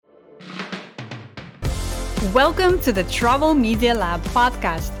Welcome to the Travel Media Lab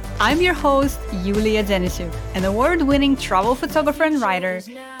podcast. I'm your host, Yulia Denisuk, an award-winning travel photographer and writer,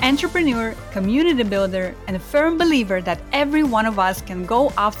 entrepreneur, community builder, and a firm believer that every one of us can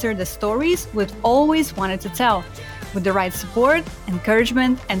go after the stories we've always wanted to tell, with the right support,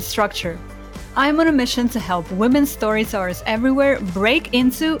 encouragement, and structure. I'm on a mission to help women storytellers everywhere break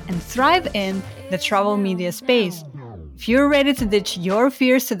into and thrive in the travel media space. If you're ready to ditch your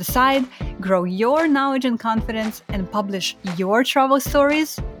fears to the side, grow your knowledge and confidence, and publish your travel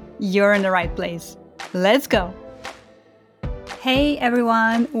stories, you're in the right place. Let's go! Hey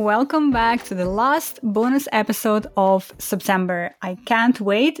everyone, welcome back to the last bonus episode of September. I can't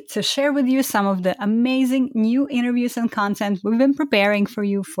wait to share with you some of the amazing new interviews and content we've been preparing for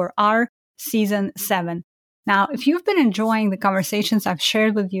you for our Season 7. Now, if you've been enjoying the conversations I've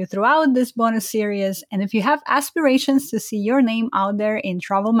shared with you throughout this bonus series, and if you have aspirations to see your name out there in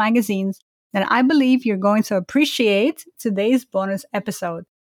travel magazines, then I believe you're going to appreciate today's bonus episode.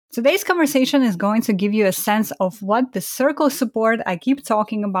 Today's conversation is going to give you a sense of what the circle support I keep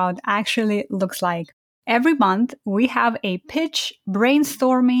talking about actually looks like. Every month, we have a pitch,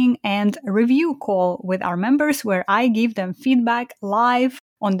 brainstorming, and review call with our members where I give them feedback live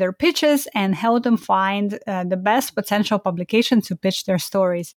on their pitches and help them find the best potential publication to pitch their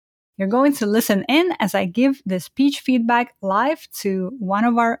stories. You're going to listen in as I give this pitch feedback live to one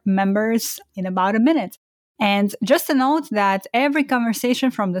of our members in about a minute. And just a note that every conversation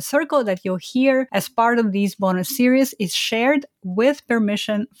from the circle that you'll hear as part of these bonus series is shared with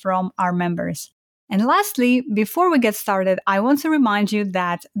permission from our members. And lastly, before we get started, I want to remind you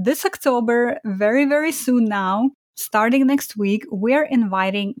that this October, very, very soon now, starting next week, we're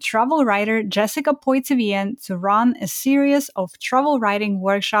inviting travel writer Jessica Poitevien to run a series of travel writing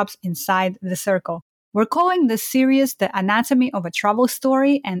workshops inside the circle. We're calling this series The Anatomy of a Travel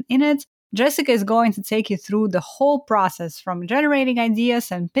Story, and in it, Jessica is going to take you through the whole process from generating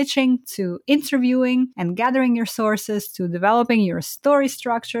ideas and pitching to interviewing and gathering your sources to developing your story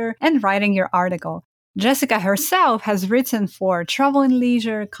structure and writing your article. Jessica herself has written for Travel and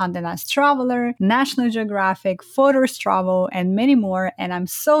Leisure, Condé Nast Traveler, National Geographic, Photos Travel, and many more, and I'm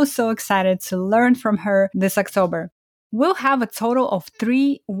so excited to learn from her this October. We'll have a total of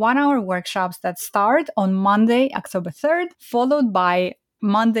 3 one-hour workshops that start on Monday, October 3rd, followed by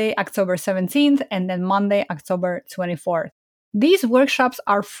Monday, October 17th, and then Monday, October 24th. These workshops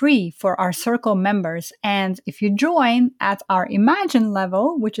are free for our circle members, and if you join at our Imagine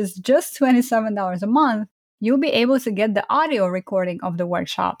level, which is just $27 a month, you'll be able to get the audio recording of the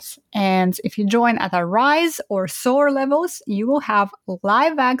workshops. And if you join at our Rise or Soar levels, you will have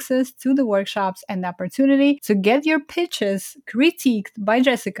live access to the workshops and the opportunity to get your pitches critiqued by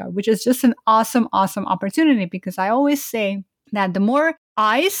Jessica, which is just an awesome opportunity, because I always say that the more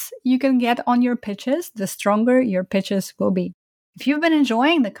eyes you can get on your pitches, the stronger your pitches will be. If you've been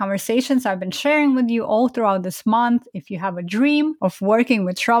enjoying the conversations I've been sharing with you all throughout this month, if you have a dream of working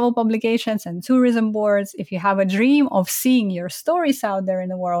with travel publications and tourism boards, if you have a dream of seeing your stories out there in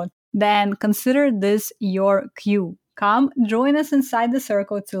the world, then consider this your cue. Come join us inside the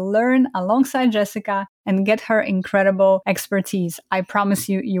circle to learn alongside Jessica and get her incredible expertise. I promise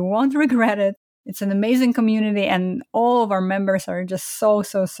you, you won't regret it. It's an amazing community, and all of our members are just so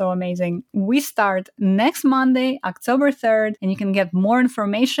amazing. We start next Monday, October 3rd, and you can get more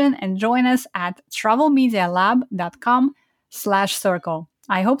information and join us at travelmedialab.com/circle.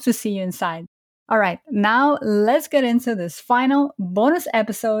 I hope to see you inside. All right, now let's get into this final bonus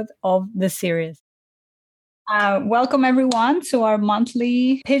episode of the series. Welcome everyone to our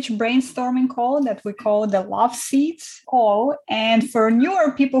monthly pitch brainstorming call that we call the Love Seats call. And for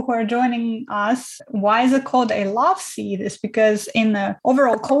newer people who are joining us, why is it called a love seat? It's because in the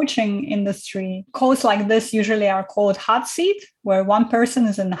overall coaching industry, calls like this usually are called hot seat, where one person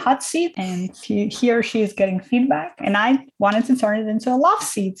is in the hot seat and he or she is getting feedback. And I wanted to turn it into a love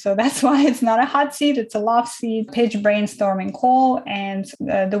seat. So that's why it's not a hot seat, it's a love seat pitch brainstorming call. And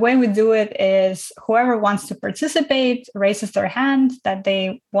the way we do it is whoever wants to participate raises their hand that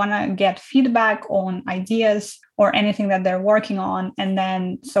they want to get feedback on ideas or anything that they're working on. And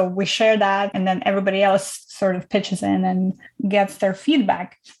then, so we share that, and then everybody else sort of pitches in and gets their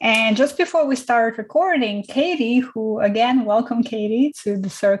feedback. And just before we started recording, Katie, who again, welcome Katie to the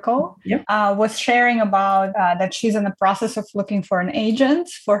circle, was sharing about that she's in the process of looking for an agent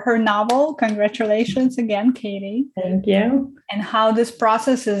for her novel. Congratulations again, Katie. Thank you. And how this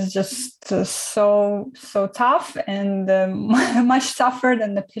process is just so tough and much tougher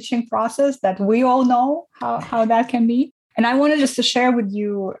than the pitching process that we all know how that can be. And I wanted just to share with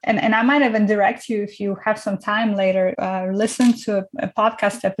you, and I might even direct you if you have some time later, listen to a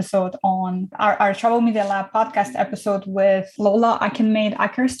podcast episode on our Travel Media Lab podcast episode with Lola Akinmaid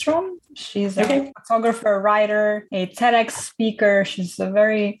Ackerstrom. She's a photographer, writer, a TEDx speaker. She's a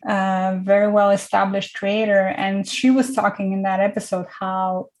very, very well-established creator. And she was talking in that episode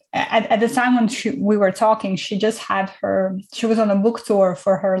how at the time when we were talking, she was on a book tour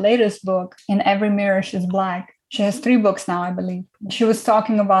for her latest book, In Every Mirror She's Black. She has 3 books now, I believe. She was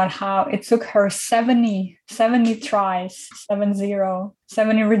talking about how it took her 70 tries,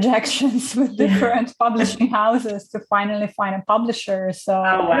 70 rejections with different publishing houses to finally find a publisher. So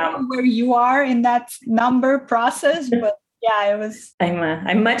I don't know where you are in that number process, but yeah, it was.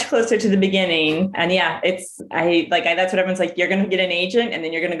 I'm much closer to the beginning, and yeah, that's what everyone's like. You're going to get an agent, and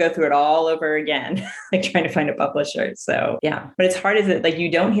then you're going to go through it all over again, like trying to find a publisher. So yeah, but it's hard. Is it like you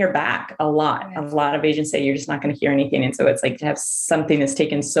don't hear back a lot? A lot of agents say you're just not going to hear anything, and so it's like to have something that's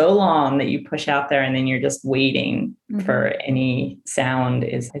taken so long that you push out there, and then you're just waiting for any sound.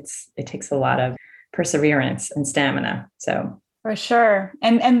 It takes a lot of perseverance and stamina. So. For sure.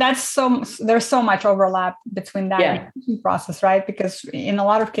 And there's so much overlap between that process, right? Because in a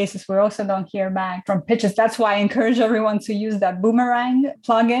lot of cases, we also don't hear back from pitches. That's why I encourage everyone to use that Boomerang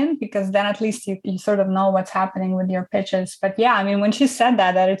plugin, because then at least you sort of know what's happening with your pitches. But yeah, I mean, when she said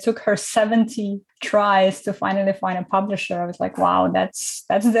that it took her 70 tries to finally find a publisher, I was like, wow, that's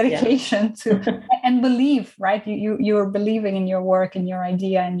dedication to and believe, right? You're believing in your work and your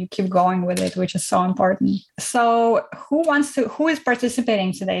idea, and you keep going with it, which is so important. So who is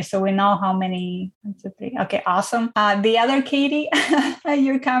participating today? So we know how many. 1, 2, 3. Okay, awesome. The other Katie,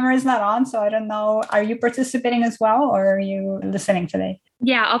 your camera is not on, so I don't know. Are you participating as well, or are you listening today?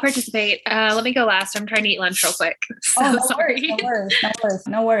 Yeah, I'll participate. Let me go last. I'm trying to eat lunch real quick. So sorry.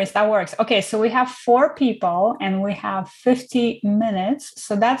 No worries. That works. Okay, so we have 4 people and we have 50 minutes.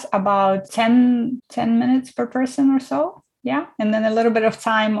 So that's about 10 minutes per person or so. Yeah. And then a little bit of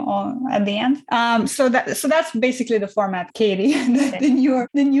time at the end. So that's basically the format, Katie.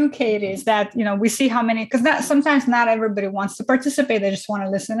 the new Katie is that, we see how many, because sometimes not everybody wants to participate. They just want to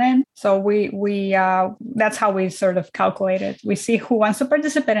listen in. So we that's how we sort of calculate it. We see who wants to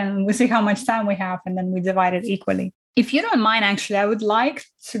participate and we see how much time we have, and then we divide it equally. If you don't mind, actually, I would like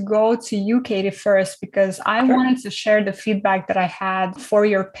to go to you, Katie, first, because I wanted to share the feedback that I had for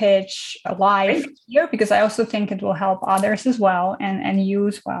your pitch live here, because I also think it will help others as well and you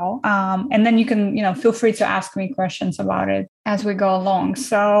as well. And then you can, feel free to ask me questions about it as we go along.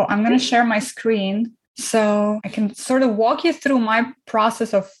 So I'm going to share my screen so I can sort of walk you through my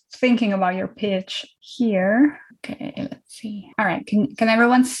process of thinking about your pitch here. Okay, let's see. All right. Can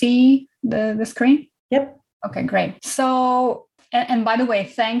everyone see the screen? Yep. Okay, great. So, and by the way,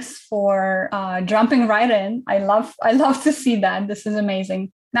 thanks for jumping right in. I love to see that. This is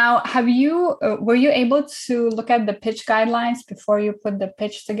amazing. Now, were you able to look at the pitch guidelines before you put the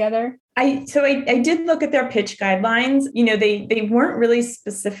pitch together? I did look at their pitch guidelines. They weren't really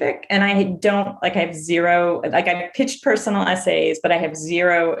specific, and I have zero, I've pitched personal essays, but I have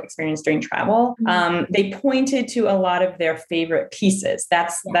zero experience doing travel. They pointed to a lot of their favorite pieces.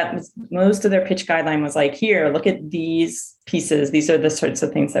 That was most of their pitch guideline was like, here, look at these pieces. These are the sorts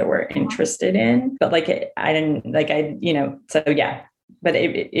of things that we're interested in. But so yeah. But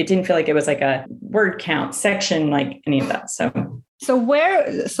it didn't feel like it was like a word count section, like any of that. So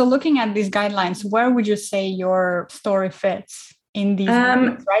looking at these guidelines, where would you say your story fits in these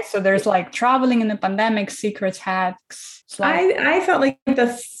movies, right? So there's like traveling in the pandemic, secrets, hacks. I felt like the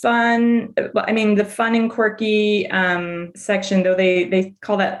fun and quirky section, though they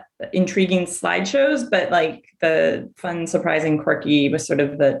call that intriguing slideshows, but like the fun, surprising, quirky was sort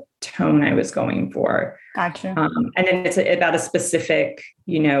of the tone I was going for. Gotcha. And then it's about a specific,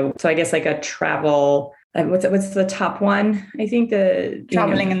 so I guess like a travel. What's the top one? I think the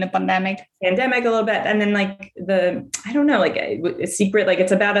traveling in the pandemic a little bit. And then like a secret, like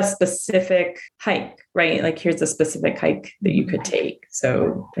it's about a specific hike, right? Like here's a specific hike that you could take.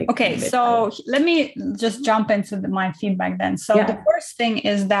 So, so let me just jump into my feedback then. So the first thing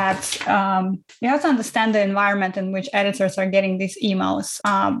is that you have to understand the environment in which editors are getting these emails.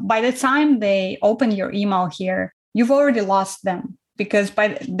 By the time they open your email here, you've already lost them. Because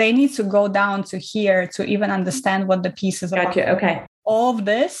they need to go down to here to even understand what the piece is about. Gotcha. Okay. All of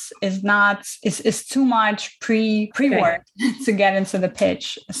this is too much pre-work to get into the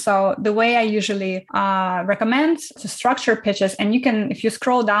pitch. So the way I usually recommend to structure pitches, and you can, if you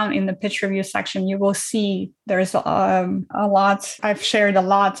scroll down in the pitch review section, you will see there's a lot. I've shared a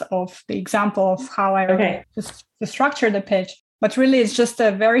lot of the example of how I to structure the pitch. But really, it's just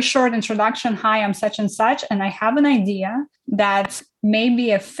a very short introduction. Hi, I'm such and such, and I have an idea that may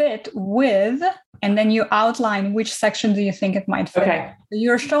be a fit with, and then you outline which section do you think it might fit. Okay. So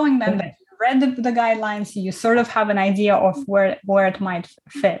you're showing them that you read the guidelines, you sort of have an idea of where it might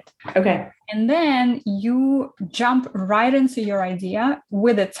fit. Okay. And then you jump right into your idea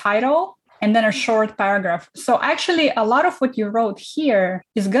with a title and then a short paragraph. So actually, a lot of what you wrote here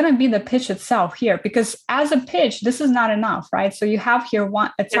is going to be the pitch itself here, because as a pitch, this is not enough, right? So you have here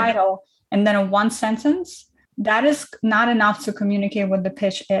a title and then a one sentence. That is not enough to communicate what the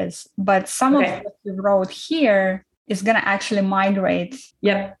pitch is. But some of what you wrote here is going to actually migrate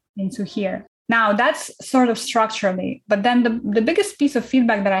into here. Now, that's sort of structurally, but then the biggest piece of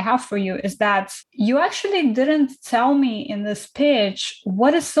feedback that I have for you is that you actually didn't tell me in this pitch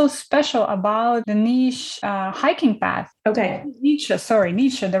what is so special about the niche hiking path. Okay. Nietzsche,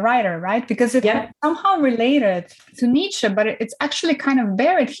 the writer, right? Because it's somehow related to Nietzsche, but it's actually kind of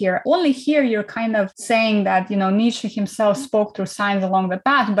buried here. Only here you're kind of saying that, Nietzsche himself spoke through signs along the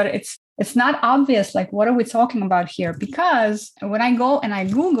path, but it's not obvious, like, what are we talking about here? Because when I go and I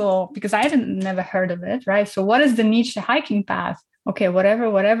Google, because I never heard of it, right? So what is the Nietzsche hiking path? Okay,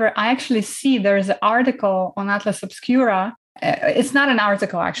 whatever. I actually see there's an article on Atlas Obscura. It's not an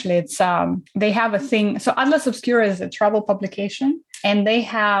article, actually. It's they have a thing. So Atlas Obscura is a travel publication, and they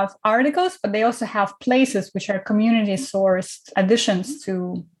have articles, but they also have places which are community sourced additions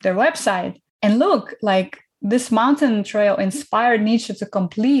to their website. And look, like, this mountain trail inspired Nietzsche to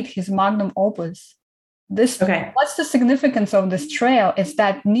complete his magnum opus. What's the significance of this trail is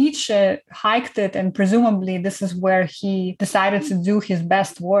that Nietzsche hiked it, and presumably this is where he decided to do his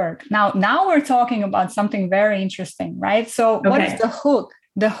best work. Now we're talking about something very interesting, right? So what is the hook?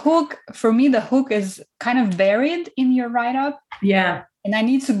 The hook, for me, the hook is kind of buried in your write-up. Yeah. And I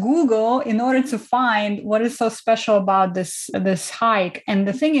need to Google in order to find what is so special about this hike. And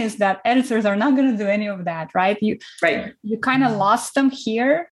the thing is that editors are not going to do any of that, right? You kind of lost them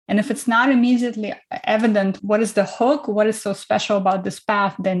here. And if it's not immediately evident what is the hook, what is so special about this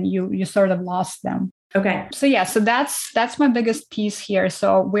path, then you sort of lost them. Okay. So that's my biggest piece here.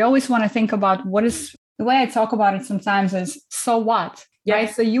 So we always want to think about what is, the way I talk about it sometimes is, so what? Yep. Right?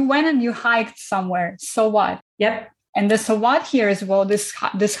 So you went and you hiked somewhere. So what? Yep. And the so what here is, well, this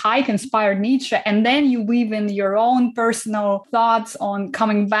hike inspired Nietzsche. And then you weave in your own personal thoughts on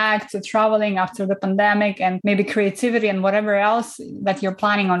coming back to traveling after the pandemic, and maybe creativity and whatever else that you're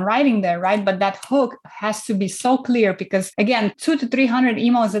planning on writing there, right? But that hook has to be so clear, because, again, 200 to 300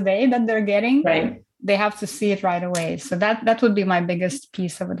 emails a day that they're getting, they have to see it right away. So that would be my biggest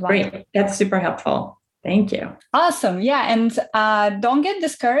piece of advice. Great. That's super helpful. Thank you. Awesome. Yeah. And don't get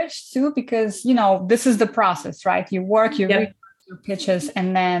discouraged too, because, this is the process, right? You work, you read your pitches,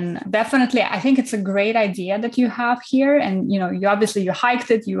 and then definitely, I think it's a great idea that you have here. And, you hiked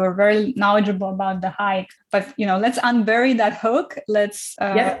it. You were very knowledgeable about the hike, but, let's unbury that hook. Let's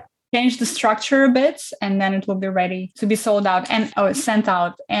change the structure a bit, and then it will be ready to be sold out and sent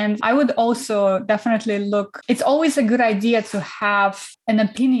out. And I would also definitely look, it's always a good idea to have an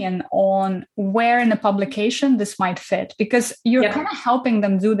opinion on where in the publication this might fit, because you're kind of helping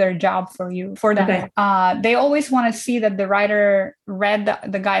them do their job for them. Okay. They always want to see that the writer read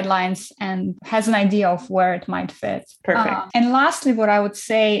the guidelines and has an idea of where it might fit. Perfect. And lastly, what I would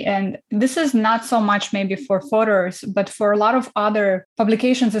say, and this is not so much maybe for photos, but for a lot of other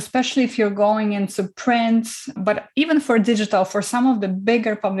publications, especially if you're going into print, but even for digital, for some of the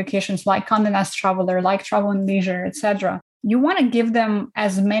bigger publications like Condé Nast Traveler, like Travel and Leisure, etc., you want to give them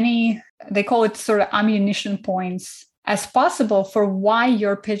as many, they call it sort of ammunition points, as possible for why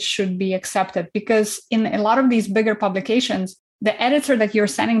your pitch should be accepted. Because in a lot of these bigger publications, the editor that you're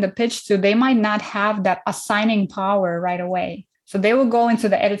sending the pitch to, they might not have that assigning power right away. So they will go into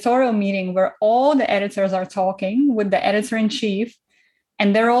the editorial meeting where all the editors are talking with the editor-in-chief,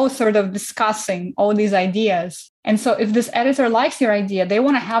 and they're all sort of discussing all these ideas. And so if this editor likes your idea, they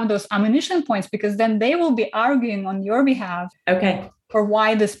want to have those ammunition points, because then they will be arguing on your behalf for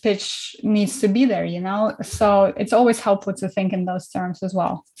why this pitch needs to be there, So it's always helpful to think in those terms as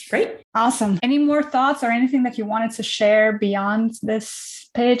well. Great. Awesome. Any more thoughts or anything that you wanted to share beyond this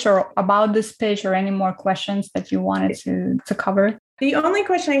pitch or about this pitch, or any more questions that you wanted to cover? The only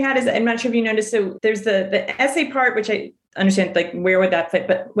question I had is, I'm not sure if you noticed, so there's the essay part, which I understand, like, where would that fit?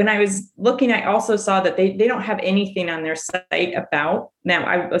 But when I was looking, I also saw that they don't have anything on their site about. Now,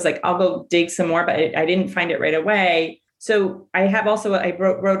 I was like, I'll go dig some more, but I didn't find it right away. So I have also, I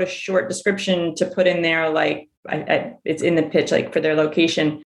wrote a short description to put in there, like, it's in the pitch, like, for their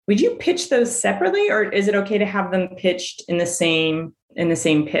location. Would you pitch those separately, or is it okay to have them pitched in the same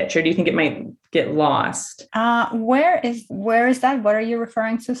pitch? Or do you think it might get lost. Where is that? What are you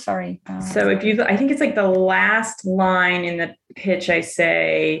referring to? Sorry. So I think it's like the last line in the pitch. I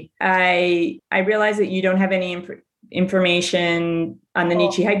say, I realize that you don't have any information on the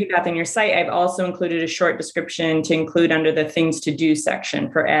Nietzsche hiking path on your site. I've also included a short description to include under the things to do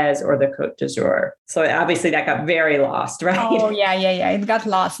section for Èze or the Côte d'Azur. So obviously that got very lost, right? Oh yeah. It got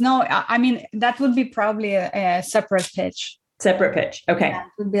lost. No, I mean, that would be probably a separate pitch. Separate pitch. Okay. Yeah, it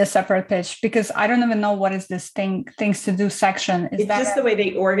would be a separate pitch because I don't even know what is this things to do section. It's just the way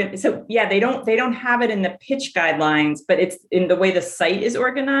they organize. So yeah, they don't have it in the pitch guidelines, but it's in the way the site is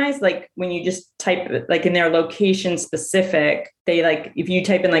organized. Like when you just type it, like in their location specific, they like, if you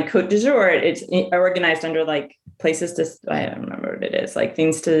type in like Côte d'Azur, it's organized under like places to, I don't remember what it is, like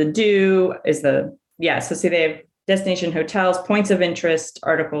things to do is so see they have destination hotels, points of interest,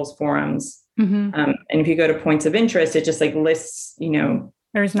 articles, forums. Mm-hmm. And if you go to points of interest, it just like lists,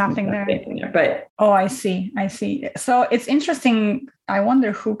 there's nothing there. But I see. So it's interesting. I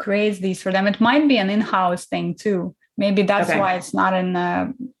wonder who creates these for them. It might be an in-house thing too. Maybe that's why it's not in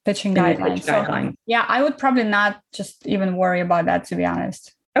the pitching guidelines. So, yeah, I would probably not just even worry about that, to be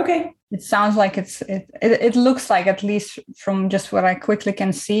honest. Okay. It sounds like it looks like, at least from just what I quickly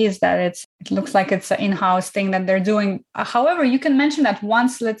can see, is that it looks like it's an in-house thing that they're doing. However, you can mention that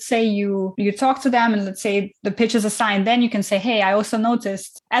once, let's say you talk to them and let's say the pitch is assigned, then you can say, hey, I also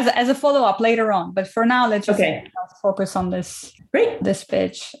noticed as a follow-up later on. But for now, let's just focus on this. Great. This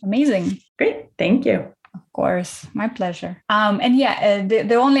pitch. Amazing. Great. Thank you. Of course, my pleasure.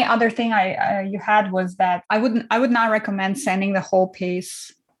 The only other thing you had was that I would not recommend sending the whole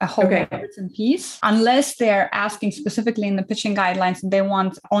piece. A whole written piece, unless they're asking specifically in the pitching guidelines, they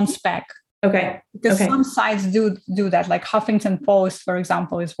want on spec. Okay. Because some sites do that, like Huffington Post, for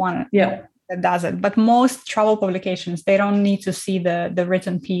example, is one that does it. But most travel publications, they don't need to see the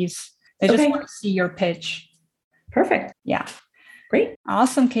written piece. They just want to see your pitch. Perfect. Yeah. Great.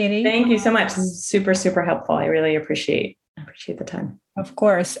 Awesome, Katie. Thank you so much. This is super, super helpful. I really appreciate the time. Of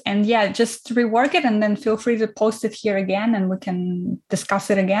course. And just rework it and then feel free to post it here again and we can discuss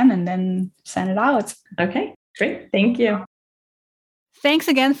it again and then send it out. Okay, great. Thank you. Thanks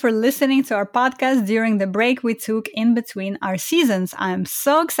again for listening to our podcast during the break we took in between our seasons. I'm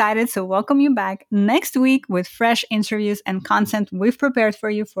so excited to welcome you back next week with fresh interviews and content we've prepared for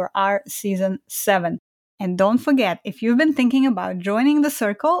you for our season 7. And don't forget, if you've been thinking about joining the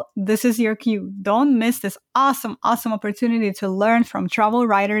circle, this is your cue. Don't miss this awesome opportunity to learn from travel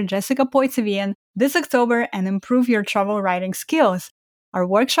writer Jessica Poitevin this October and improve your travel writing skills. Our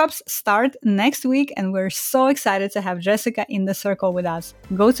workshops start next week and we're so excited to have Jessica in the circle with us.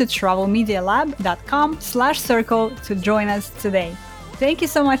 Go to travelmedialab.com/circle to join us today. Thank you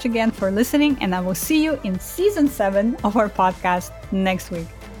so much again for listening and I will see you in season 7 of our podcast next week.